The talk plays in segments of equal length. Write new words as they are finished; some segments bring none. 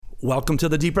Welcome to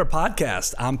the Deeper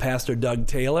Podcast. I'm Pastor Doug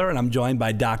Taylor, and I'm joined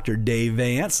by Dr. Dave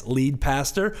Vance, lead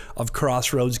pastor of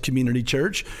Crossroads Community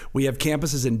Church. We have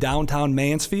campuses in downtown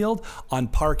Mansfield, on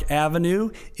Park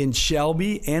Avenue, in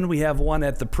Shelby, and we have one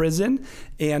at the prison.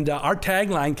 And our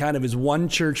tagline kind of is one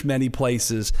church, many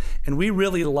places. And we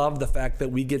really love the fact that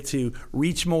we get to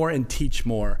reach more and teach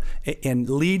more and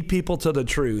lead people to the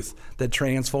truth that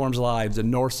transforms lives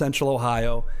in North Central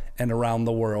Ohio and around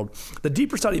the world. The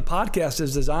Deeper Study Podcast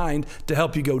is designed to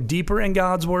help you go deeper in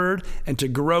God's Word and to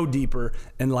grow deeper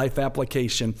in life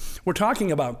application. We're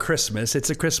talking about Christmas.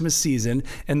 It's a Christmas season,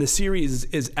 and the series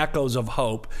is Echoes of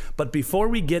Hope. But before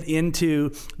we get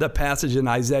into the passage in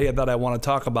Isaiah that I want to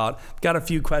talk about, I've got a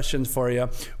few questions for you.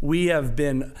 We have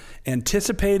been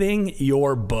anticipating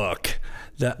your book,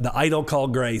 The Idol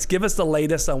Called Grace. Give us the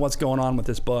latest on what's going on with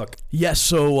this book. Yes,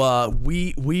 so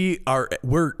we're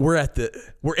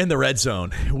in the red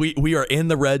zone. We are in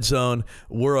the red zone.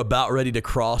 We're about ready to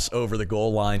cross over the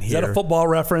goal line here. Is that a football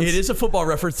reference? It is a football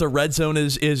reference. The red zone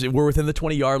is we're within the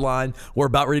 20-yard line. We're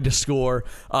about ready to score.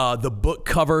 The book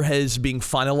cover is being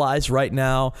finalized right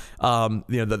now.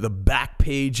 The back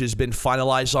page has been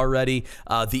finalized already.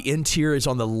 The interior is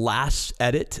on the last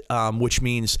edit, which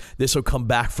means this will come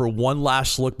back for one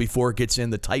last look before it gets in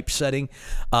the typesetting.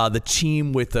 The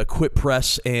team with Quit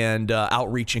Press and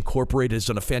Outreach Incorporated has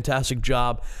done a fantastic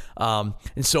job.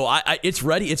 And so it's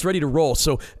ready to roll.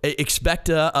 So expect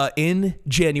in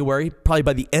January, probably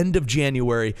by the end of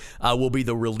January, will be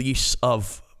the release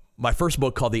of my first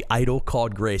book called The Idol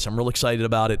Called Grace. I'm real excited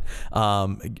about it.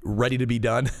 Ready to be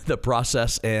done, the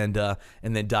process, and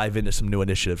then dive into some new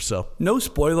initiatives. So no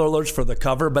spoiler alerts for the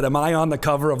cover, but am I on the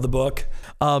cover of the book?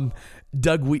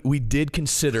 Doug, we did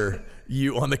consider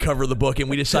you on the cover of the book, and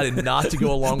we decided not to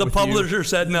go along with you. The publisher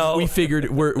said no. We figured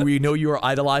we know you are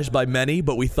idolized by many,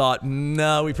 but we thought,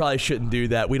 no, we probably shouldn't do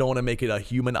that. We don't want to make it a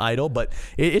human idol, but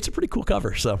it's a pretty cool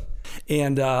cover. So,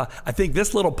 and I think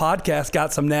this little podcast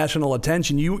got some national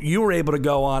attention. You were able to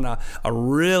go on a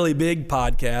really big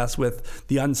podcast with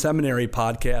the Unseminary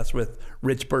podcast with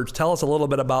Rich Birch. Tell us a little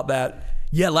bit about that.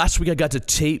 Yeah, last week I got to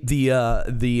tape the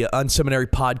Unseminary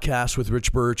podcast with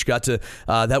Rich Birch.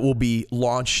 That will be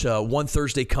launched one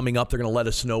Thursday coming up. They're going to let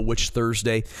us know which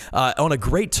Thursday. On a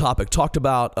great topic, talked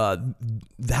about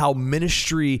how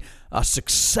ministry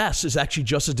success is actually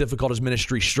just as difficult as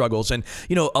ministry struggles. And,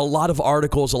 a lot of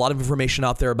articles, a lot of information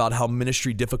out there about how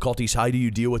ministry difficulties, how do you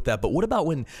deal with that? But what about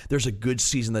when there's a good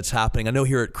season that's happening? I know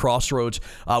here at Crossroads,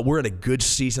 we're in a good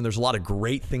season. There's a lot of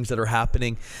great things that are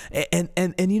happening. And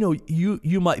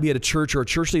you might be at a church or a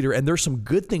church leader, and there's some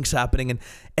good things happening.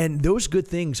 And those good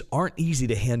things aren't easy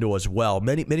to handle as well.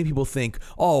 Many people think,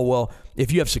 oh, well,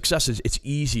 if you have successes, it's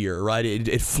easier, right?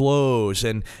 It flows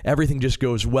and everything just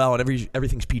goes well and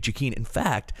everything's peachy keen. In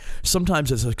fact,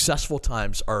 sometimes the successful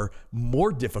times are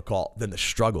more difficult than the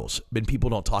struggles, and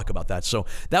people don't talk about that. So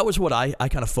that was what I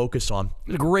kind of focused on. It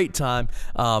was a great time,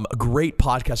 a great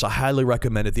podcast. I highly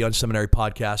recommend it, the Unseminary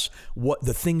podcast,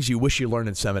 the things you wish you learned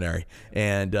in seminary.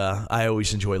 And I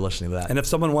always enjoy listening to that. And if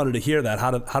someone wanted to hear that,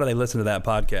 how do they listen to that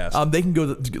podcast? They can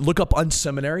go look up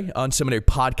Unseminary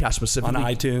podcast specifically. On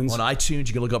iTunes. On iTunes,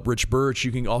 you can look up Rich Birch.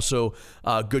 You can also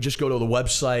go to the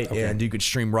website, and you can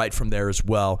stream right from there as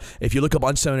well. If you look up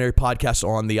Unseminary podcast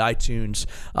on the iTunes,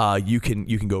 you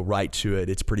can go right to it.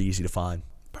 It's pretty easy to find.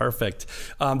 Perfect.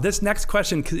 This next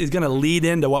question is going to lead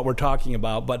into what we're talking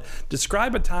about, but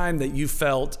describe a time that you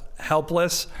felt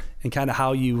helpless and kind of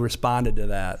how you responded to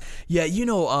that. Yeah,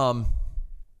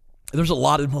 there's a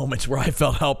lot of moments where I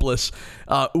felt helpless.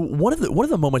 One of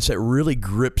the moments that really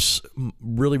grips,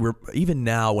 even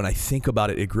now when I think about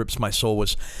it, it grips my soul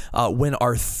was when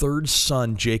our third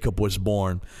son Jacob was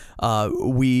born.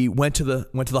 We went to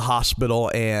the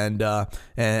hospital, and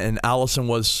Allison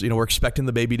was, we're expecting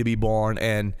the baby to be born,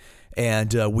 and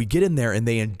we get in there and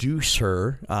they induce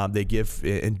her. They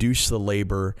induce the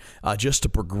labor just to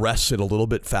progress it a little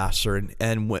bit faster.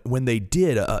 And when they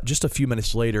did, just a few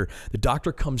minutes later, the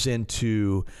doctor comes in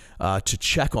to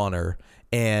check on her.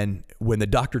 And when the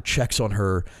doctor checks on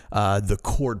her, the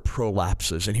cord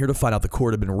prolapses. And here to find out, the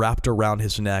cord had been wrapped around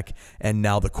his neck, and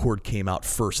now the cord came out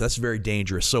first. That's very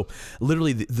dangerous. So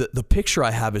literally the picture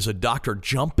I have is a doctor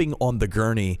jumping on the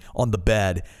gurney, on the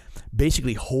bed,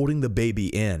 basically holding the baby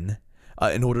in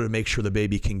order to make sure the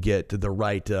baby can get the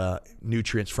right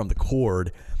nutrients from the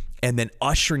cord. and then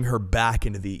ushering her back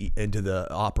into the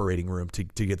operating room to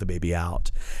get the baby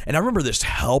out. And I remember this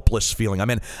helpless feeling. I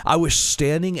mean, I was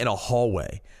standing in a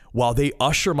hallway while they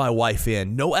usher my wife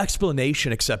in. No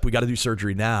explanation except we got to do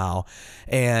surgery now.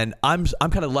 And I'm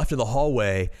kind of left in the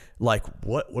hallway like,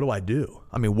 what do I do?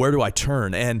 I mean, where do I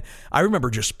turn? And I remember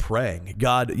just praying,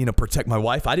 God, protect my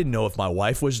wife. I didn't know if my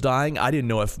wife was dying. I didn't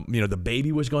know if, the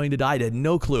baby was going to die. I had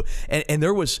no clue. And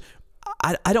there was,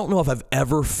 I don't know if I've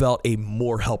ever felt a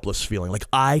more helpless feeling. Like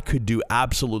I could do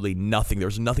absolutely nothing. There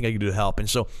was nothing I could do to help. And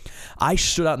so I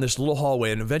stood out in this little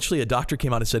hallway, and eventually a doctor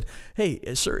came out and said, "Hey,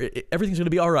 sir, everything's going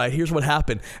to be all right. Here's what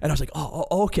happened." And I was like, oh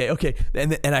okay.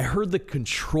 And I heard the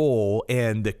control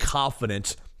and the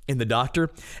confidence in the doctor,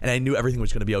 and I knew everything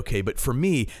was going to be okay. But for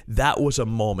me, that was a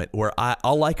moment where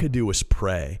all I could do was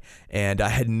pray, and I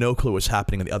had no clue what was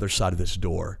happening on the other side of this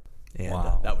door. And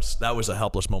wow. That was a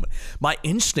helpless moment. My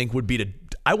instinct would be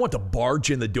I want to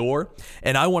barge in the door,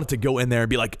 and I wanted to go in there and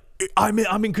be like, I'm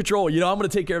in control. I'm going to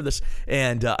take care of this.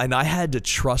 And I had to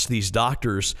trust these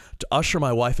doctors to usher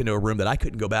my wife into a room that I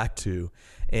couldn't go back to.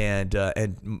 And our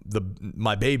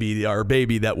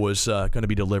baby that was going to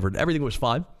be delivered, everything was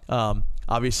fine.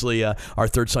 Obviously, our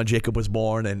third son Jacob was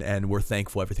born, and we're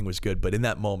thankful everything was good. But in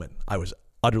that moment, I was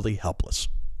utterly helpless.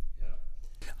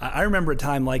 I remember a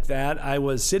time like that. I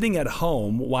was sitting at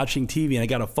home watching TV, and I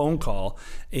got a phone call,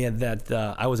 and that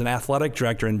I was an athletic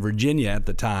director in Virginia at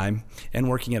the time and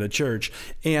working at a church.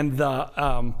 And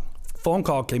the phone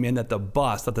call came in that the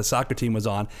bus that the soccer team was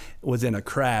on was in a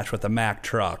crash with a Mack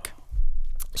truck.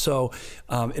 So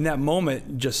in that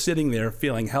moment, just sitting there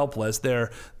feeling helpless,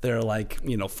 they're like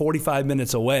 45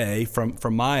 minutes away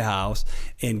from my house,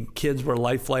 and kids were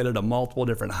life flighted to multiple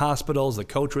different hospitals. The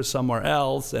coach was somewhere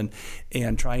else, and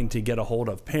trying to get a hold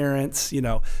of parents.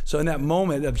 So in that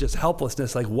moment of just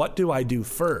helplessness, like, what do I do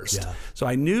first? Yeah. So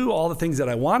I knew all the things that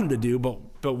I wanted to do,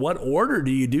 but what order do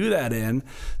you do that in?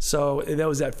 So there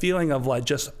was that feeling of like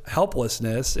just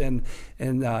helplessness, and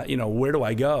where do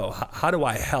I go? How do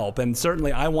I help? And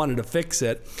certainly I wanted to fix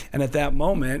it. And at that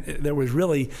moment, there was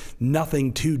really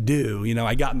nothing to do.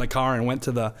 I got in the car and went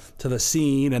to the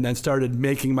scene, and then started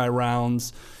making my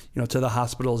rounds, to the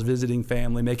hospitals, visiting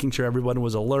family, making sure everyone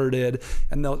was alerted.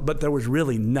 But there was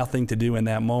really nothing to do in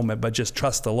that moment, but just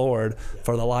trust the Lord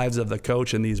for the lives of the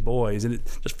coach and these boys, and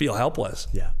just feel helpless.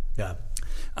 Yeah.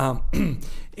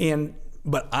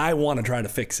 But I want to try to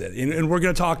fix it. And we're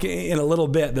going to talk in a little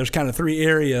bit. There's kind of three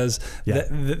areas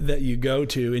that you go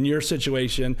to in your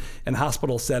situation and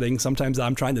hospital setting. Sometimes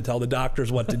I'm trying to tell the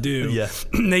doctors what to do. Yeah.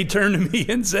 They turn to me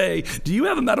and say, "Do you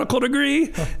have a medical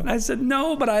degree?" And I said,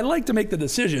 "No, but I like to make the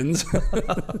decisions."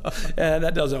 And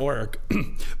that doesn't work.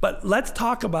 But let's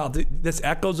talk about this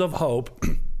Echoes of Hope.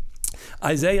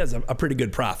 Isaiah is a pretty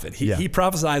good prophet. He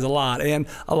prophesies a lot, and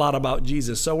a lot about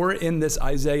Jesus. So we're in this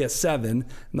Isaiah 7,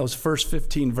 in those first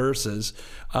 15 verses.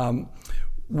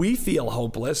 We feel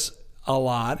hopeless a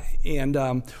lot. And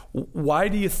why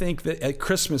do you think that at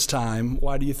Christmas time,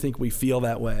 why do you think we feel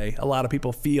that way? A lot of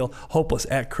people feel hopeless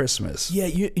at Christmas. Yeah,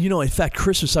 in fact,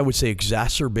 Christmas, I would say,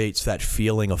 exacerbates that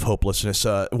feeling of hopelessness.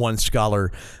 One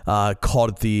scholar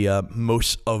called it the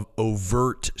most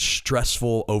overt,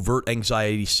 stressful, overt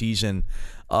anxiety season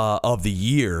of the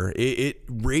year. It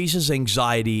raises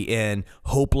anxiety and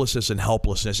hopelessness and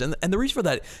helplessness. And the reason for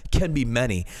that can be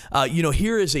many.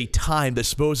 Here is a time that's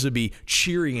supposed to be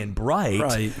cheery and bright,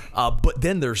 right. But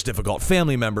then there's difficult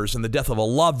family members and the death of a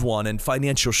loved one and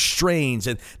financial strains.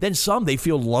 And then they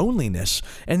feel loneliness.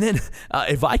 And then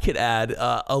if I could add,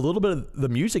 a little bit of the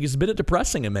music is a bit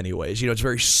depressing in many ways. It's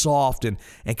very soft and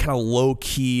kind of low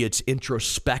key. It's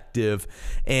introspective.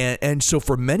 And so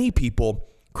for many people,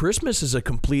 Christmas is a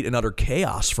complete and utter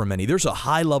chaos for many. There's a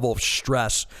high level of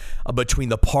stress between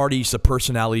the parties, the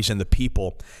personalities, and the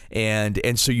people. And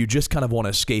so you just kind of want to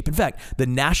escape. In fact, the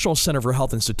National Center for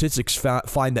Health and Statistics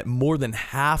find that more than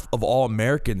half of all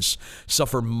Americans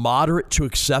suffer moderate to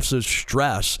excessive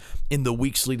stress in the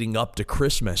weeks leading up to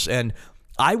Christmas. And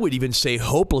I would even say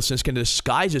hopelessness can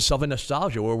disguise itself in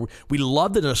nostalgia, where we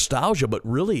love the nostalgia, but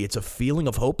really it's a feeling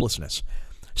of hopelessness.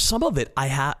 Some of it,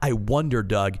 I wonder,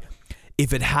 Doug,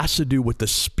 if it has to do with the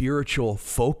spiritual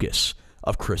focus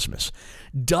of Christmas.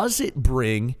 Does it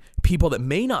bring people that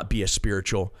may not be as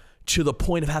spiritual to the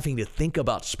point of having to think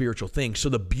about spiritual things? So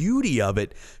the beauty of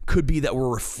it could be that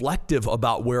we're reflective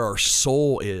about where our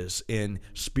soul is in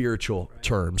spiritual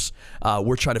terms.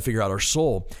 We're trying to figure out our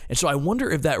soul. And so I wonder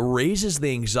if that raises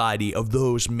the anxiety of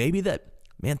those maybe that,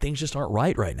 man, things just aren't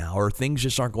right now, or things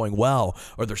just aren't going well,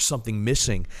 or there's something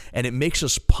missing. And it makes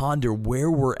us ponder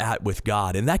where we're at with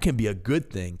God. And that can be a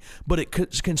good thing, but it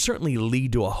can certainly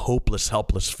lead to a hopeless,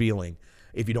 helpless feeling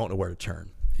if you don't know where to turn.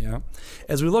 Yeah.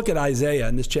 As we look at Isaiah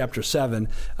in this chapter 7,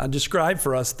 describe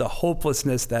for us the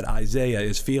hopelessness that Isaiah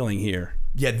is feeling here.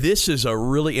 Yeah, this is a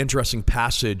really interesting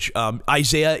passage.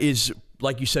 Isaiah is,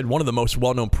 like you said, one of the most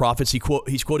well-known prophets.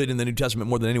 He's quoted in the New Testament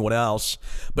more than anyone else.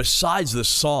 Besides the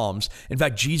Psalms, in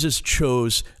fact, Jesus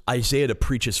chose Isaiah to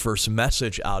preach his first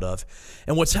message out of.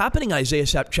 And what's happening in Isaiah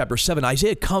chapter 7,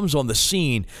 Isaiah comes on the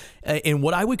scene in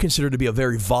what I would consider to be a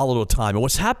very volatile time. And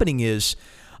what's happening is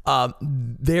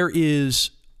there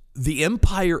is the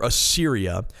empire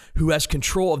Assyria, who has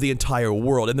control of the entire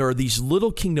world, and there are these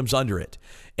little kingdoms under it.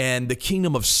 And the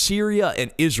kingdom of Syria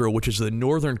and Israel, which is the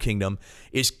northern kingdom,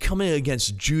 is coming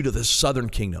against Judah, the southern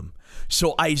kingdom.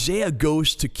 So Isaiah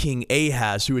goes to King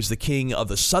Ahaz, who is the king of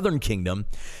the southern kingdom,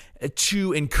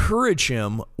 to encourage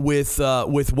him with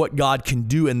what God can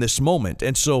do in this moment.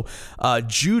 And so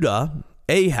Judah,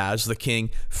 Ahaz, the king,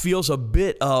 feels a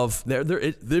bit of,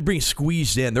 they're being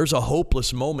squeezed in. There's a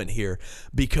hopeless moment here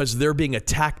because they're being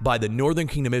attacked by the northern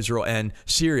kingdom, Israel and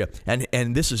Syria.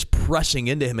 And this is pressing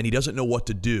into him and he doesn't know what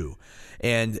to do.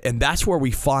 And that's where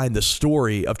we find the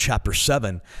story of chapter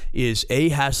 7 is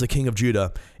Ahaz, the king of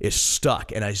Judah, is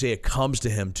stuck. And Isaiah comes to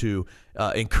him to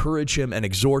encourage him and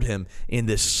exhort him in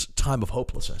this time of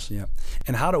hopelessness. Yeah.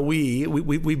 And how do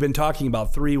we've been talking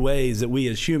about 3 ways that we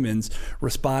as humans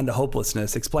respond to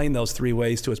hopelessness. Explain those 3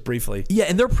 ways to us briefly. Yeah,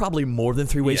 and there are probably more than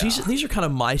 3 ways. Yeah. These are kind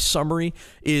of my summary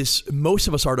is most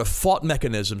of us, our default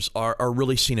mechanisms are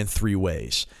really seen in 3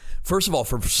 ways. First of all,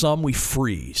 for some, we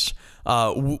freeze.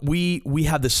 We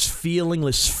have this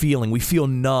feelingless feeling. We feel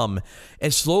numb.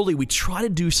 And slowly we try to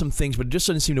do some things, but it just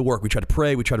doesn't seem to work. We try to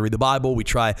pray. We try to read the Bible. We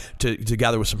try to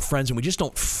gather with some friends, and we just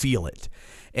don't feel it.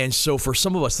 And so for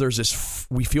some of us, there's this,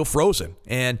 we feel frozen.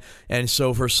 And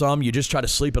so for some, you just try to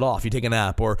sleep it off. You take a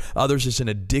nap. Or others, it's an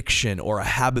addiction or a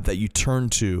habit that you turn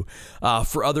to.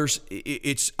 For others,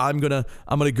 it's I'm gonna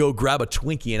go grab a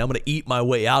Twinkie and I'm gonna eat my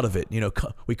way out of it. You know,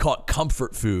 we call it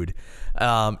comfort food.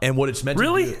 And what it's meant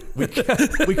to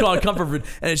do, we call it comfort food,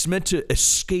 and it's meant to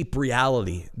escape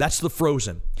reality. That's the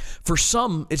frozen. For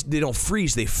some, they don't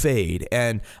freeze, they fade.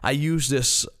 And I use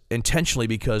this intentionally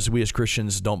because we as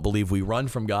Christians don't believe we run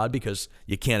from God because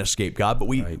you can't escape God, but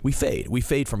we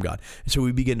fade from God. And so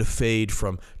we begin to fade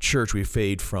from church, we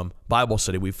fade from Bible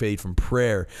study, we fade from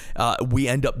prayer. We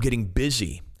end up getting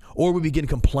busy. Or we begin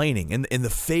complaining. In the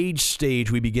fade stage,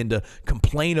 we begin to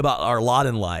complain about our lot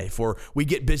in life, or we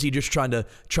get busy just trying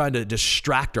to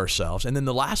distract ourselves. And then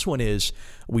the last one is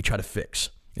we try to fix.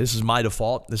 This is my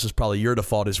default. This is probably your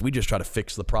default, is we just try to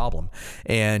fix the problem.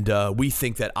 And we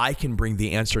think that I can bring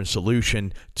the answer and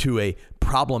solution to a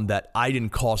problem that I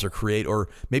didn't cause or create, or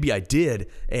maybe I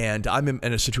did, and I'm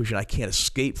in a situation I can't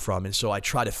escape from. And so I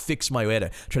try to fix my way,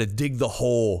 to try to dig the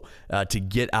hole to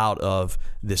get out of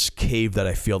this cave that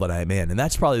I feel that I'm in. And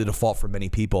that's probably the default for many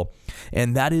people.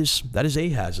 And that is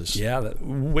Ahaz's. Yeah. I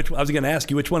was going to ask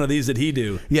you, which one of these did he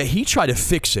do? Yeah, he tried to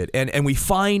fix it. And we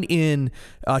find in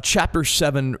chapter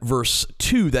 7, verse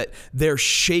 2, that they're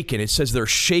shaken. It says they're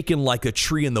shaken like a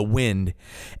tree in the wind.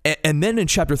 And then in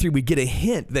chapter 3, we get a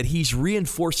hint that he's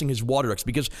reinforcing his water ducts,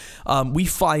 because we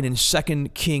find in 2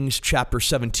 Kings chapter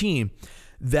 17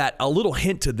 that a little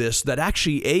hint to this, that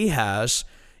actually Ahaz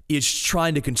is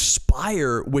trying to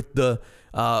conspire with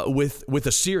with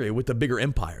Assyria, with the bigger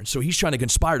empire. And so he's trying to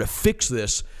conspire to fix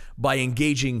this by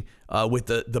engaging with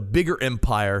the bigger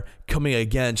empire coming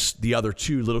against the other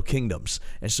 2 little kingdoms.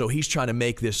 And so he's trying to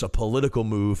make this a political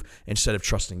move instead of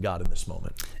trusting God in this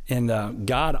moment. And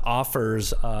God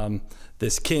offers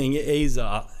this king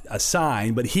Asa a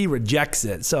sign, but he rejects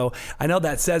it. So I know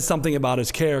that says something about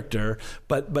his character,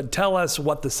 but tell us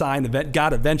what the sign,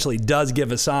 God eventually does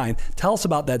give a sign. Tell us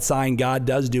about that sign God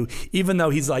does do, even though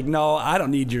he's like, no, I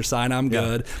don't need your sign, I'm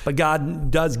good. But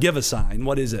God does give a sign.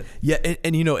 What is it? Yeah,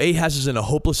 and you know, Ahaz is in a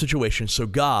hopeless situation, so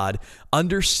God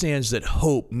understands that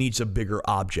hope needs a bigger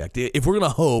object. If we're going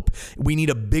to hope, we need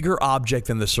a bigger object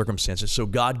than the circumstances. So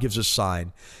God gives a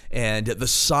sign, and the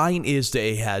sign is to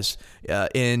Ahaz,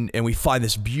 and we find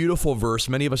this beautiful verse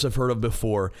many of us have heard of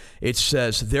before. It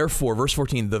says, therefore, verse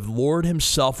 14, the Lord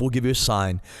himself will give you a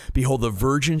sign. Behold, the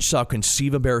virgin shall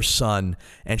conceive and bear a son,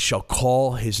 and shall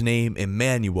call his name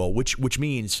Emmanuel, which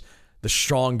means the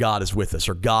strong God is with us,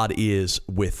 or God is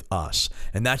with us.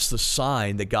 And that's the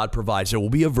sign that God provides. There will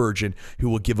be a virgin who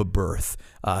will give a birth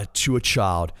to a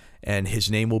child, and his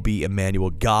name will be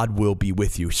Emmanuel. God will be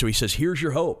with you. So he says, here's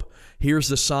your hope. Here's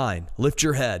the sign. Lift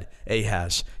your head,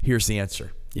 Ahaz. Here's the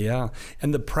answer. Yeah.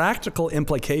 And the practical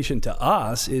implication to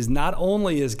us is not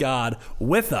only is God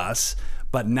with us,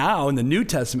 But now in the New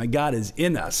Testament, God is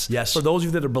in us. Yes. For those of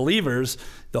you that are believers,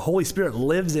 the Holy Spirit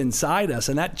lives inside us,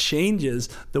 and that changes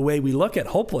the way we look at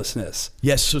hopelessness.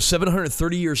 Yes, so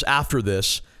 730 years after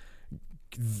this,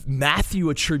 Matthew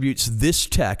attributes this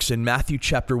text in Matthew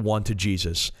chapter 1 to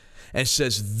Jesus and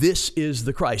says, this is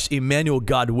the Christ, Emmanuel,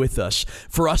 God with us.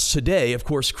 For us today, of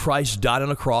course, Christ died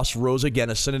on a cross, rose again,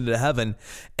 ascended to heaven,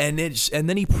 and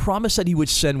then he promised that he would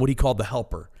send what he called the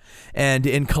Helper. And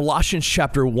in Colossians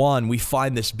chapter 1, we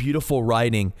find this beautiful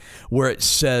writing where it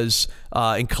says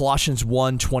in Colossians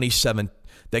 1:27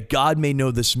 that God may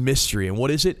know this mystery. And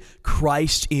what is it?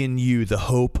 Christ in you, the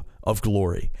hope of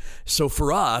glory. So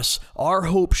for us, our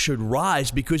hope should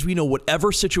rise because we know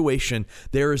whatever situation,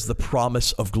 there is the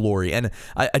promise of glory. And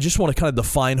I just want to kind of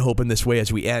define hope in this way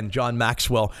as we end. John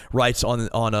Maxwell writes on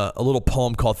a little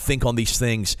poem called Think on These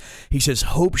Things. He says,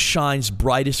 hope shines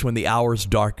brightest when the hour is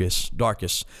darkest.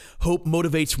 Hope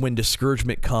motivates when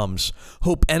discouragement comes.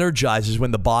 Hope energizes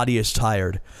when the body is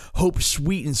tired. Hope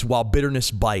sweetens while bitterness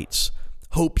bites.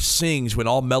 Hope sings when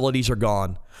all melodies are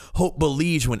gone. Hope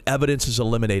believes when evidence is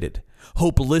eliminated.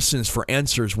 Hope listens for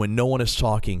answers when no one is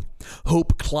talking.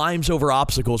 Hope climbs over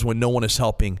obstacles when no one is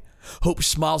helping. Hope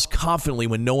smiles confidently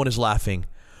when no one is laughing.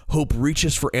 Hope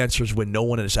reaches for answers when no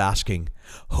one is asking.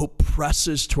 Hope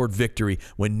presses toward victory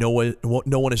when no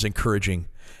one is encouraging.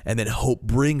 And then hope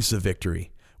brings the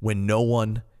victory when no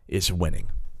one is winning.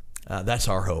 That's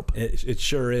our hope. It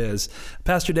sure is.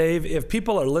 Pastor Dave, if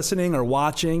people are listening or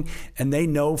watching and they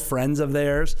know friends of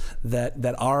theirs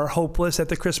that are hopeless at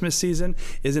the Christmas season,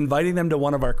 is inviting them to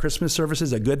one of our Christmas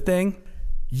services a good thing?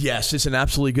 Yes, it's an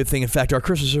absolutely good thing. In fact, our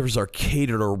Christmas services are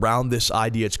catered around this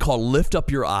idea. It's called Lift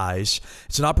Up Your Eyes.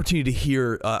 It's an opportunity to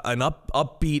hear an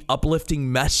upbeat,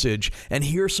 uplifting message and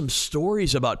hear some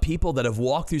stories about people that have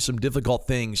walked through some difficult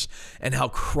things and how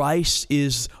Christ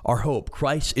is our hope.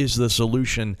 Christ is the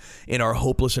solution in our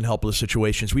hopeless and helpless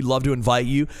situations. We'd love to invite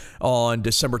you on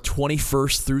December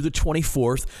 21st through the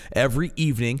 24th every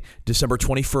evening, December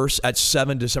 21st at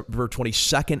 7, December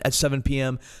 22nd at 7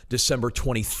 p.m., December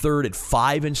 23rd at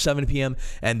 5 and 7 p.m.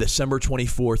 and December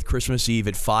 24th, Christmas Eve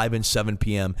at 5 and 7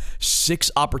 p.m. 6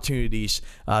 opportunities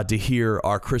to hear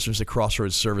our Christmas at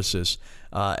Crossroads services.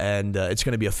 And it's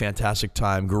going to be a fantastic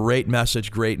time. Great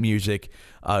message, great music,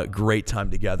 great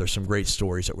time together, some great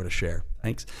stories that we're going to share.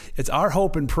 Thanks. It's our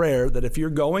hope and prayer that if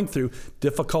you're going through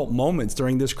difficult moments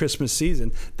during this Christmas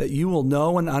season, that you will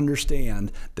know and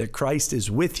understand that Christ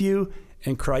is with you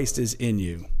and Christ is in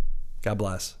you. God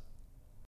bless.